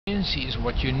buoyancy is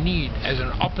what you need as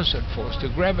an opposite force to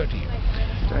gravity.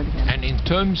 And in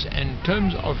terms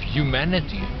of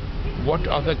humanity, what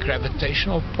are the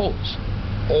gravitational pulls?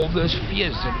 All those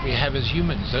fears that we have as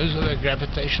humans, those are the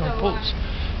gravitational pulls.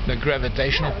 The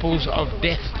gravitational pulls of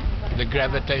death, the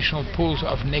gravitational pulls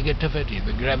of negativity,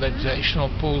 the gravitational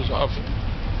pulls of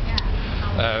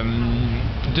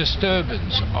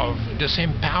disturbance, of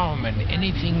disempowerment.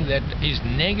 Anything that is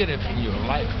negative in your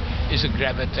life is a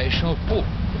gravitational pull.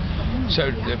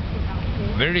 So the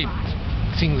very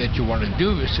thing that you want to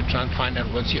do is to try and find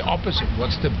out what's the opposite,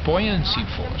 what's the buoyancy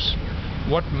force.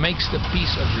 What makes the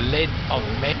piece of lead, of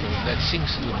metal that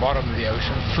sinks to the bottom of the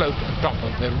ocean float on top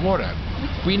of the water?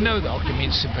 We know the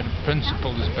Archimedes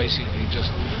principle is basically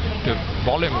just the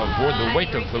volume of water, the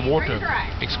weight of the water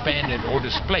expanded or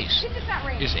displaced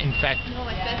is in fact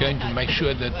going to make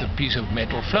sure that the piece of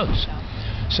metal floats.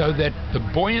 So that the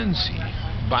buoyancy,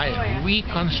 by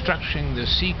reconstructing the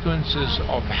sequences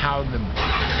of how the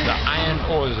iron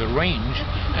ore is arranged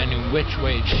and in which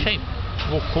way it's shaped,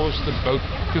 will cause the boat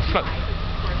to float.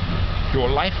 Your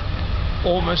life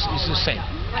almost is the same.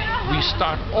 We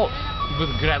start off with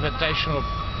gravitational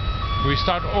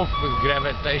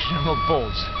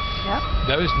pulls. Yep.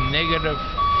 Those negative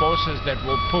forces that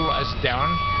will pull us down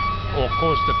or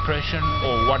cause depression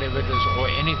or whatever it is,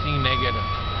 or anything negative.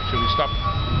 Should we stop?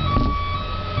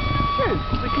 Sure,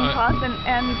 we can pause,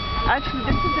 and actually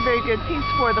this is a very good piece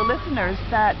for the listeners,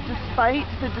 that despite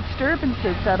the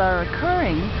disturbances that are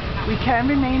occurring, we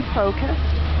can remain focused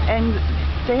and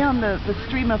stay on the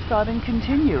stream of thought and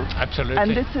continue. Absolutely.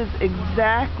 And this is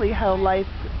exactly how life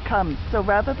comes. So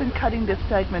rather than cutting this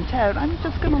segment out, I'm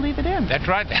just going to leave it in. That's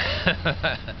right.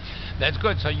 That's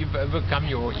good. So you've overcome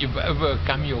your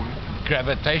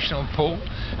gravitational pull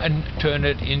and turn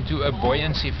it into a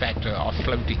buoyancy factor of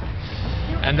floating.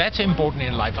 And that's important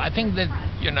in life. I think that,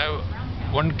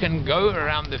 one can go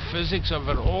around the physics of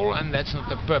it all, and that's not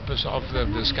the purpose of the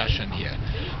discussion here.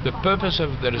 The purpose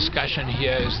of the discussion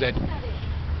here is that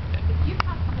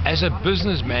as a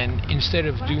businessman, instead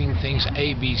of doing things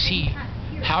A, B, C,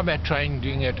 how about trying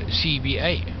doing it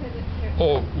CBA?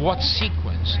 Or what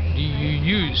sequence do you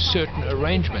use certain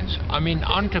arrangements? I mean,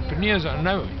 entrepreneurs, I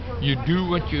know, you do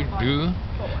what you do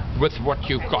with what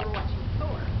you've got.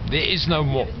 There is no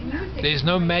more. There's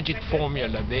no magic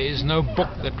formula. There is no book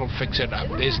that will fix it up.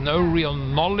 There's no real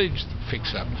knowledge to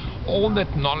fix up. All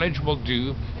that knowledge will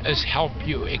do is help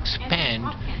you expand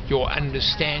your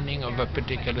understanding of a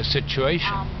particular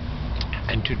situation.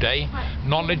 And today,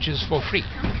 knowledge is for free.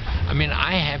 I mean,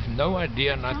 I have no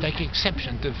idea, and I take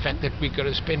exception to the fact that we've got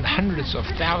to spend hundreds of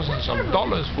thousands of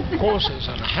dollars for courses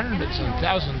and hundreds and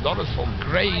thousands of dollars for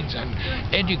grades and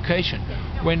education,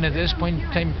 when at this point in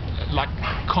time, like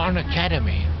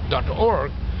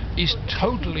khanacademy.org is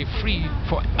totally free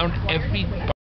for every